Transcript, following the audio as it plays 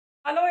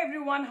Hello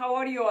everyone, how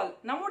are you all?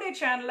 நம்முடைய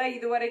சேனலை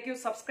இதுவரைக்கும்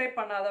சப்ஸ்கிரைப்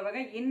பண்ணாதவங்க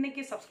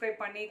இன்னைக்கு சப்ஸ்கிரைப்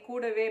பண்ணி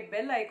கூடவே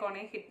பெல்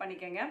ஐகானை ஹிட்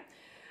பண்ணிக்கங்க.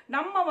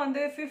 நம்ம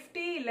வந்து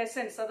 50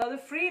 lessons அதாவது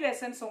ஃப்ரீ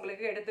லெசன்ஸ்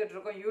உங்களுக்கு எடுத்துட்டு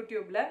இருக்கோம்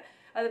யூடியூப்ல.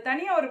 அது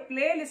தனியா ஒரு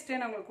பிளேலிஸ்டே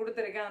நான் உங்களுக்கு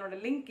கொடுத்துருக்கேன். அதோட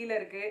லிங்க் கீழே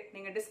இருக்கு.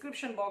 நீங்க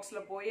டிஸ்கிரிப்ஷன்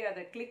பாக்ஸ்ல போய்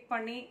அதை கிளிக்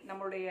பண்ணி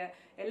நம்மளுடைய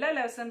எல்லா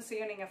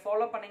லெசன்ஸையும் நீங்க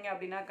ஃபாலோ பண்ணீங்க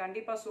அப்படின்னா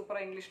கண்டிப்பா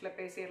சூப்பரா இங்கிலீஷ்ல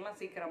பேசிடலாம்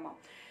சீக்கிரமா.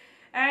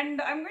 And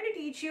I'm going to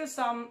teach you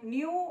some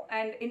new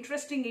and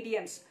interesting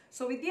idioms.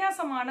 So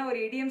வித்தியாசமான ஒரு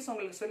idioms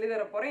உங்களுக்கு சொல்லி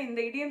தர போறேன். இந்த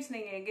idioms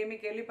நீங்க எங்கேயுமே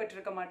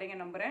கேள்விப்பட்டிருக்க மாட்டீங்க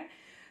நம்புறேன்.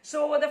 So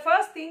the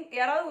first thing,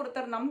 யாராவது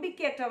ஒருத்தர்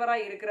நம்பிக்கையற்றவரா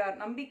இருக்கிறார்,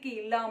 நம்பிக்கை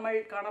இல்லாமல்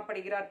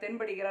காணப்படுகிறார்,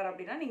 தென்படுகிறார்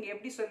அப்படின்னா நீங்க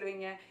எப்படி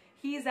சொல்லுவீங்க?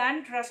 He is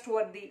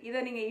untrustworthy.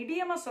 இதை நீங்க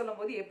idiom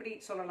சொல்லும்போது எப்படி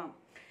சொல்லலாம்?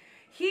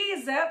 He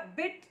is a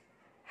bit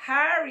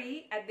hairy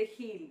at the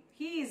heel.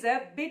 He is a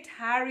bit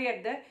hairy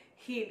at the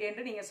heel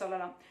என்று நீங்க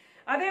சொல்லலாம்.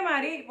 அதே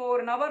மாதிரி இப்போ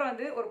ஒரு நபர்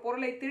வந்து ஒரு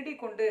பொருளை திருடி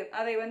கொண்டு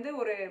அதை வந்து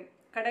ஒரு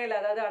கடையில்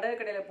அதாவது அடகு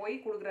கடையில் போய்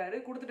கொடுக்குறாரு,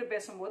 கொடுத்துட்டு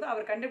பேசும்போது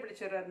அவர்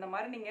கண்டுபிடிச்சிடுறாரு. இந்த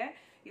மாதிரி நீங்கள்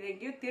இதை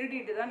எங்கேயோ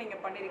திருடிட்டு தான்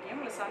நீங்கள் பண்ணியிருக்கீங்க,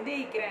 உங்களை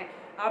சந்தேகிக்கிறேன்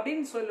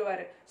அப்படின்னு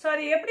சொல்லுவார். ஸோ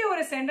அது எப்படி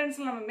ஒரு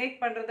சென்டென்ஸில் நம்ம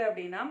மேக் பண்ணுறது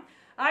அப்படின்னா,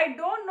 I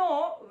don't know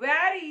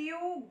where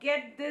you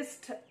get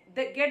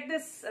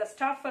this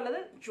stuff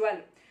அல்லது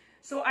jewel.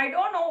 So I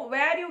don't know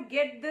where you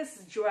get this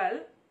jewel.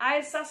 I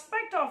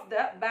suspect of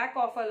the back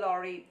of a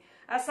lorry.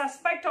 A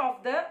suspect of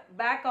the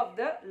back of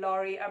the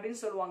lorry அப்படின்னு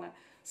சொல்லுவாங்க.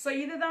 So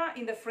இதுதான்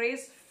இந்த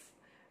phrase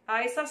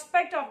I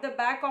suspect of the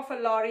back of a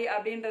lorry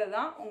அப்படின்றது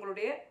தான்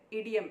உங்களுடைய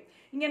idiom.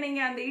 இங்க நீங்க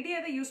அந்த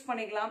இடியத்தை யூஸ்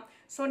பண்ணிக்கலாம்.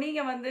 ஸோ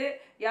நீங்க வந்து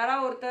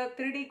யாராவது ஒருத்தர்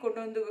திருடி கொண்டு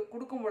வந்து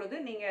கொடுக்கும் பொழுது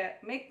நீங்க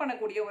மேக்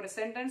பண்ணக்கூடிய ஒரு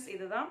சென்டென்ஸ்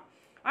இதுதான்.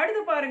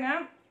 அடுத்து பாருங்க,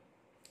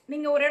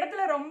 நீங்க ஒரு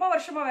இடத்துல ரொம்ப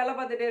வருஷமா வேலை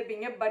பார்த்துட்டே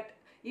இருப்பீங்க, பட்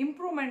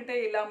இம்ப்ரூவ்மெண்ட்டே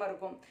இல்லாம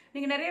இருக்கும்.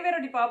 நீங்க நிறைய பேர்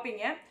அப்படி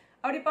பார்ப்பீங்க.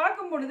 அப்படி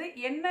பார்க்கும் பொழுது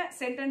என்ன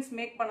சென்டென்ஸ்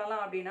மேக்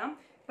பண்ணலாம் அப்படின்னா,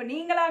 இப்போ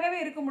நீங்களாகவே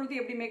இருக்கும் பொழுது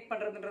எப்படி மேக்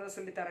பண்றதுன்றதை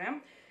சொல்லித்தரேன்.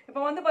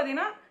 இப்போ வந்து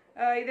பார்த்தீங்கன்னா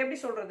இது எப்படி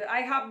சொல்றது, I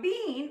have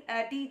been a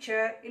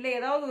teacher, இல்லை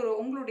ஏதாவது ஒரு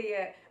உங்களுடைய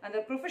அந்த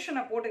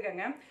ப்ரொஃபஷனை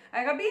போட்டுக்கங்க.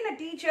 I have been a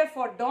teacher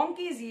for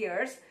donkeys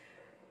years.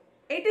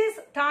 It is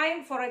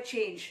time for a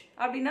change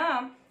அப்படின்னா,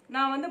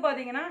 நான் வந்து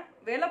பார்த்தீங்கன்னா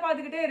வேலை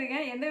பார்த்துக்கிட்டே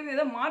இருக்கேன், எந்த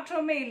வித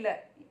மாற்றமே இல்லை.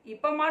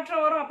 இப்போ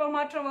மாற்றம் வரும், அப்போ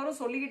மாற்றம்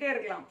வரும் சொல்லிக்கிட்டே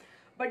இருக்கலாம்.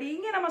 பட்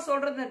இங்க நம்ம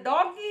சொல்றது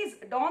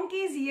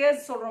டாங்கீஸ்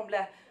இயர்ஸ் சொல்றோம்ல,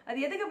 அது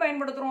எதுக்கு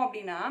பயன்படுத்துறோம்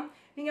அப்படின்னா,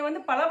 நீங்க வந்து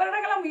பல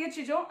வருடங்களா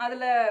முயற்சிச்சோம்,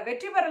 அதுல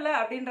வெற்றி பெறல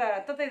அப்படின்ற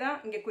அர்த்தத்தை தான்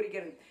இங்க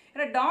குறிக்கிறது.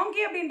 ஏன்னா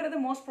டாங்கி அப்படின்றது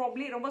மோஸ்ட்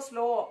ப்ராப்ளி ரொம்ப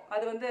ஸ்லோ,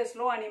 அது வந்து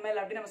ஸ்லோ அனிமல்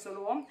அப்படின்னு நம்ம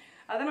சொல்லுவோம்.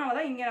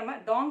 அதனாலதான் இங்க நம்ம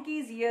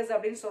டாங்கீஸ் இயர்ஸ்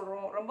அப்படின்னு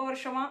சொல்றோம். ரொம்ப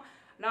வருஷமா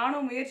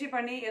நானும் முயற்சி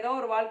பண்ணி ஏதோ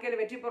ஒரு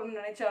வாழ்க்கையில வெற்றி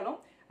பெறணும்னு நினைச்சாலும்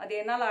அது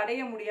என்னால்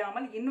அடைய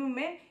முடியாமல்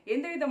இன்னுமே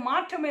எந்தவித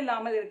மாற்றம்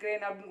இல்லாமல்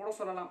இருக்கிறேன் அப்படின்னு கூட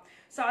சொல்லலாம்.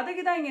 ஸோ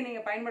அதுக்கு தான் இங்கே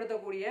நீங்கள்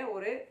பயன்படுத்தக்கூடிய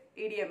ஒரு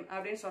இடியம்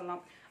அப்படின்னு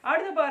சொல்லலாம்.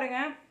 அடுத்து பாருங்க,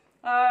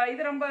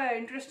 இது ரொம்ப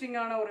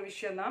இன்ட்ரெஸ்டிங்கான ஒரு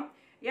விஷயம் தான்.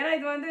 ஏன்னா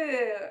இது வந்து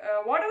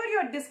what ever you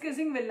are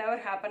discussing will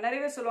never happen. நிறைய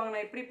பேர் சொல்லுவாங்க,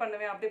 நான் இப்படி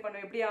பண்ணுவேன், அப்படி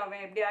பண்ணுவேன், இப்படி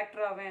ஆவேன், இப்படி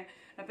ஆக்டர் ஆவேன்,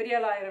 நான் பெரிய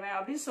ஆள் ஆயிடுவேன்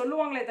அப்படின்னு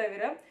சொல்லுவாங்களே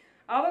தவிர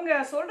அவங்க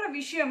சொல்ற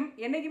விஷயம்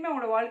என்னைக்குமே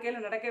அவங்களோட வாழ்க்கையில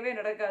நடக்கவே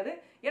நடக்காது.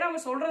 ஏன்னா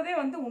அவங்க சொல்றதே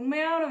வந்து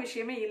உண்மையான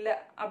விஷயமே இல்லை.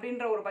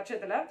 அப்படின்ற ஒரு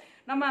பட்சத்துல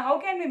நம்ம how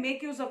can we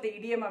make use of the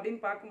idiom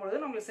அப்படின்னு பார்க்கும்போது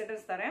நான் உங்களுக்கு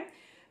சென்டென்ஸ் தரேன்.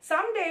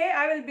 someday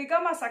I will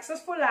become a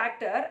successful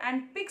actor and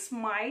pigs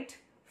might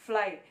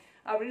fly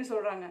அப்படின்னு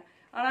சொல்றாங்க.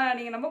 ஆனா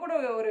நீங்க நம்ம கூட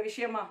ஒரு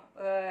விஷயமா,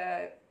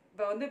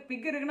 இப்போ வந்து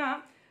பிக் இருக்குன்னா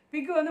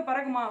பிக்கு வந்து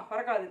பறக்குமா?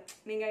 பறக்காது.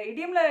 நீங்க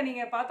இடியம்ல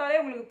நீங்க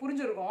பார்த்தாலே உங்களுக்கு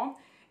புரிஞ்சிருக்கும்.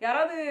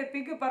 யாராவது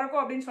பிக்கு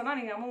பறக்கும் அப்படின்னு சொன்னா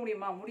நீங்க நம்ப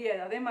முடியுமா?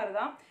 முடியாது. அதே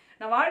மாதிரிதான்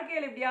நான்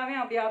வாழ்க்கையில் இப்படியாவே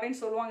அப்படியாவேன்னு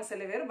சொல்லுவாங்க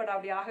சில பேர், பட்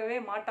அப்படி ஆகவே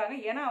மாட்டாங்க.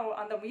 ஏன்னா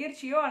அந்த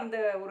முயற்சியோ அந்த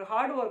ஒரு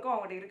ஹார்ட் ஒர்க்கோ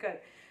அவங்ககிட்ட இருக்காது.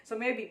 ஸோ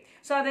மேபி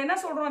ஸோ அதை என்ன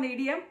சொல்றோம், அந்த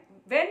இடியம்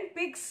வென்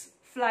பிக்ஸ்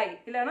ஃப்ளை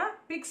இல்லைன்னா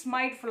பிக்ஸ்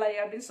மைட் ஃப்ளை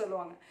அப்படின்னு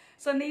சொல்லுவாங்க.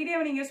 ஸோ இந்த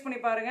இடியம் நீங்க யூஸ் பண்ணி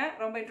பாருங்க,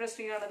 ரொம்ப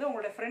இன்ட்ரெஸ்டிங்கானது.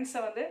 உங்களோட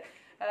ஃப்ரெண்ட்ஸை வந்து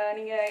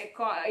நீங்க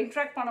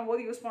இன்ட்ராக்ட்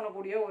பண்ணும்போது யூஸ்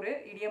பண்ணக்கூடிய ஒரு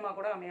இடியமா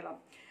கூட அமையலாம்.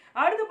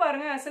 அடுத்து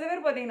பாருங்க, சில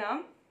பேர் பார்த்தீங்கன்னா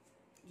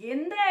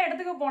எந்த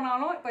இடத்துக்கு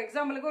போனாலும், இப்போ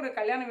எக்ஸாம்பிளுக்கு ஒரு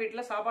கல்யாண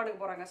வீட்டில்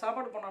சாப்பாடுக்கு போறாங்க,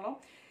 சாப்பாடு போனாலும்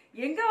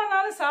எங்க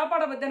வந்தாலும்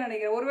சாப்பாடை பத்தி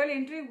நினைக்கிறேன். ஒருவேளை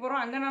இன்டர்வியூக்கு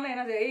போறோம், அங்கனாலும்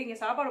என்ன செய்ய இங்க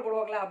சாப்பாடு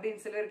போடுவாங்களா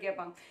அப்படின்னு சில பேர்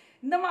கேட்பாங்க.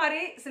 இந்த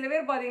மாதிரி சில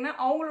பேர் பாத்தீங்கன்னா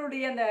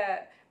அவங்களுடைய அந்த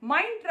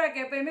மைண்ட்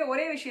ட்ராக் எப்பயுமே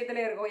ஒரே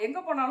விஷயத்துல இருக்கும். எங்க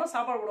போனாலும்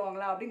சாப்பாடு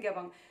போடுவாங்களா அப்படின்னு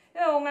கேட்பாங்க.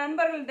 உங்க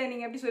நண்பர்கள்ட்ட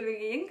நீங்க எப்படி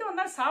சொல்லுவீங்க? எங்க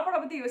வந்தாலும் சாப்பாடை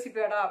பத்தி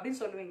யோசிப்பியாடா அப்படின்னு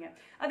சொல்லுவீங்க.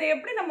 அதை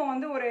எப்படி நம்ம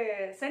வந்து ஒரு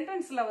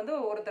சென்டென்ஸ்ல வந்து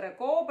ஒருத்தரை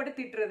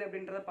கோவப்படுத்திட்டுறது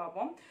அப்படின்றத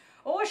பார்ப்போம்.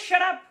 ஓ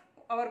ஷட் அப்,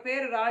 அவர்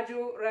பேர்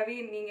ராஜு, ரவி,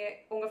 நீங்க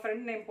உங்க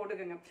ஃப்ரெண்ட் நேம்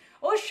போட்டுக்கோங்க.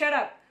 ஓ shut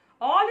up,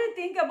 all you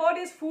think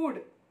about is food.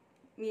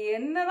 நீ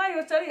என்னதான்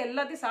யோசிச்சாலும்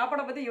எல்லாத்தையும்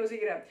சாப்பாடை பத்தி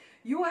யோசிக்கிற.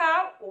 You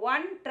have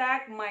one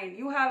track mind.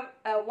 You have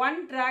one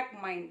track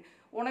mind.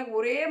 உனக்கு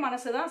ஒரே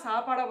மனசுதான்,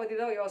 சாப்பாடை பத்தி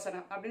தான் யோசனை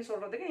அப்படின்னு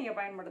சொல்றதுக்கு நீங்க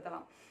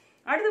பயன்படுத்தலாம்.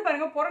 அடுத்து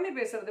பாருங்க, புரணி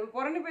பேசுறது.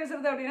 புரணி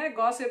பேசுறது அப்படின்னா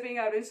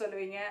காசிப்பிங் அப்படின்னு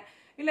சொல்லுவீங்க,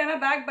 இல்லைன்னா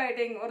பேக்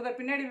பைட்டிங், ஒருத்தர்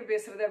பின்னாடி போய்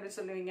பேசுறது அப்படின்னு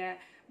சொல்லுவீங்க.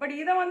 பட்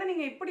இதை வந்து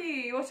நீங்க இப்படி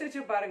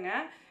யோசிச்சு பாருங்க.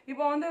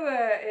 இப்போ வந்து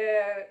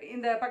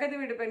இந்த பக்கத்து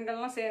வீட்டு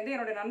பெண்கள்லாம் சேர்ந்து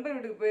என்னோட நண்பர்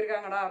வீட்டுக்கு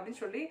போயிருக்காங்கடா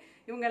அப்படின்னு சொல்லி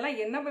இவங்க எல்லாம்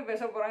என்ன போய்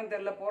பேச போறாங்கன்னு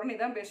தெரியல, புரணி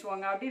தான்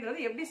பேசுவாங்க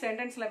அப்படின்றது எப்படி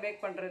சென்டென்ஸ்ல மேக்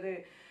பண்றது?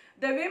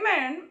 The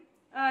women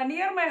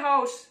near my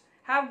house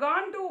have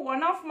gone to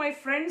one of my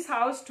friend's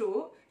house to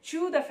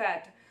chew the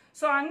fat.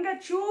 So அங்கே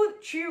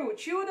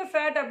chew the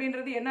fat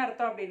அப்படின்றது என்ன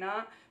அர்த்தம் அப்படின்னா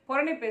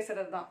புரணி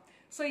பேசுறது தான்.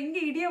 ஸோ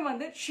இங்கே இடியம்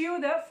வந்து chew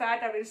the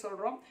fat அப்படின்னு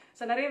சொல்கிறோம்.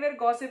 ஸோ நிறைய பேர்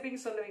gossiping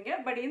சொல்லுவீங்க,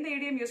 பட் இந்த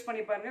இடியம் யூஸ்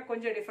பண்ணி பாருங்க,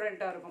 கொஞ்சம்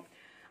டிஃப்ரெண்ட்டாக இருக்கும்.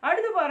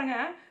 அடுத்து பாருங்க,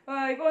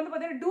 இப்போ வந்து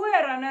பார்த்தீங்கன்னா do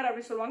a runner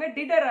அப்படின்னு சொல்லுவாங்க.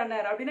 did a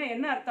runner அப்படின்னா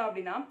என்ன அர்த்தம்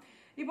அப்படின்னா,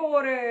 இப்போ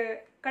ஒரு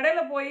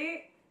கடையில் போய்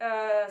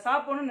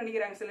சாப்பிடணும்னு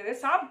நினைக்கிறாங்க சில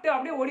பேர், சாப்பிட்டு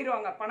அப்படியே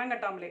ஓடிடுவாங்க பணம்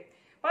கட்டாமலே.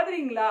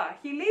 பாத்துறீங்களா?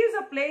 he leaves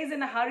a place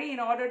in a hurry in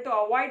order to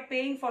avoid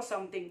paying for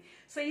something.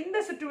 So இந்த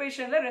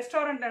சிச்சுவேஷன்ல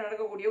ரெஸ்டாரண்ட்ல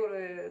நடக்கக்கூடிய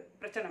ஒரு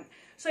பிரச்சனை.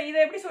 ஸோ இதை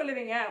எப்படி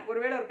சொல்லுவீங்க?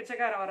 ஒருவேளை ஒரு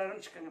பிச்சைக்காரன் வராருன்னு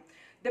வச்சுக்கோங்க.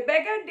 the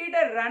beggar did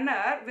a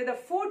runner with a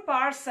food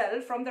parcel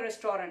from the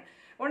restaurant.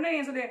 உடனே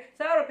நீங்க சொல்லுவீங்க,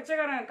 சார் ஒரு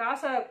பிச்சைக்காரன்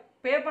காசை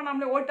பே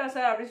பண்ணாமலே ஓட்டா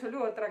சார் அப்படின்னு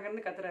சொல்லி ஒருத்தர்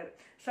அங்கிருந்து கத்துறாரு.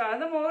 ஸோ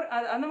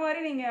அந்த மாதிரி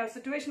நீங்க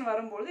சிச்சுவேஷன்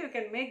வரும்போது you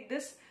can make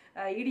this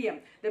idiom.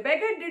 the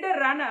beggar did a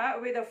runner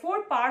with a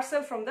food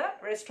parcel from the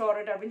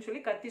restaurant அப்படின்னு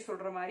சொல்லி கத்தி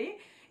சொல்ற மாதிரி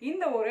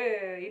இந்த ஒரு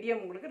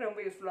இடியம் உங்களுக்கு ரொம்ப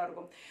யூஸ்ஃபுல்லா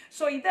இருக்கும்.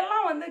 ஸோ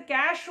இதெல்லாம் வந்து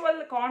கேஷுவல்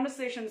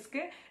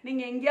கான்வர்சேஷன்ஸ்க்கு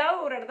நீங்க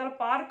எங்கேயாவது ஒரு இடத்துல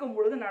பார்க்கும்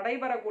பொழுது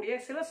நடைபெறக்கூடிய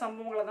சில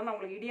சம்பவங்களை தான் நான்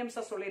உங்களுக்கு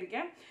இடியம்ஸா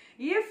சொல்லியிருக்கேன்.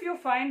 if you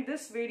find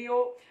this video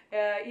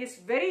is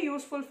very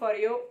useful for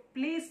you,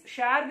 please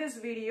share this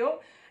video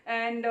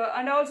and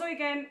also you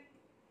can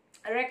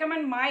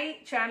recommend my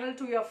channel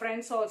to your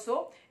friends also.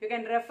 You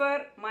can refer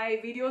my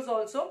videos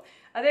also.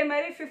 அதே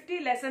மாதிரி 50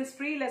 lessons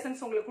free lessons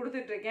உங்களுக்கு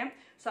கொடுத்துட்டு இருக்கேன்.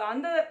 So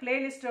அந்த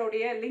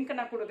பிளேலிஸ்டோடைய link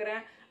நான்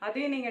கொடுக்குறேன்,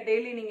 அதையும் நீங்க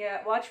டெய்லி நீங்க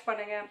வாட்ச்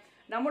பண்ணுங்க.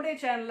 நம்முடைய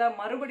சேனல்ல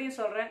மறுபடியும்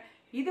சொல்றேன்,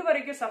 இது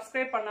வரைக்கும்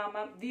சப்ஸ்கிரைப்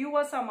பண்ணாம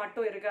வியூவர்ஸா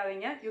மட்டும்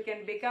இருக்காதீங்க. you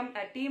can become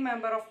a team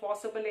member of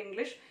Possible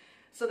English.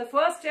 So the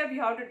first step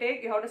you have to take,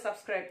 you have to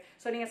subscribe.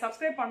 So நீங்க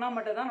subscribe பண்ணா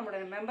மட்டும் தான்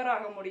நம்மளோட மெம்பர்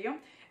ஆக முடியும்.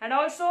 And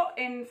also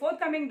in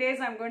forthcoming days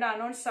I'm going to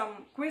announce some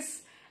quiz.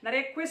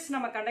 நிறைய quiz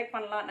நம்ம conduct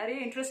பண்ணலாம், நிறைய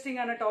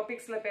இன்ட்ரெஸ்டிங்கான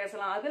டாபிக்ஸ்ல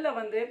பேசலாம். அதுல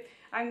வந்து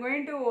I am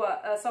going to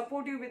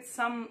support you with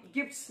some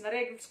gifts,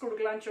 நிறைய கிஃப்ட்ஸ்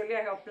கொடுக்கலாம்னு சொல்லி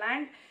I have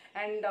plant.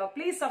 And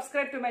please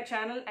subscribe to my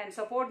channel and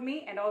support me,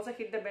 and also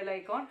hit the bell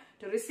icon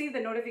to receive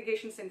the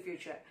notifications in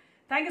future.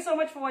 Thank you so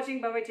much for watching.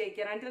 Bye bye, take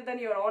care. Until then,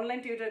 your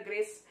online tutor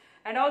Grace.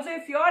 And also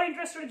if you are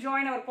interested to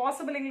join our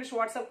Possible English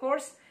WhatsApp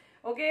course,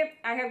 okay,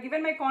 I have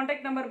given my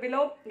contact number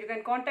below. You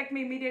can contact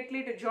me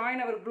immediately to join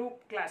our group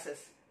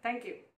classes. Thank you.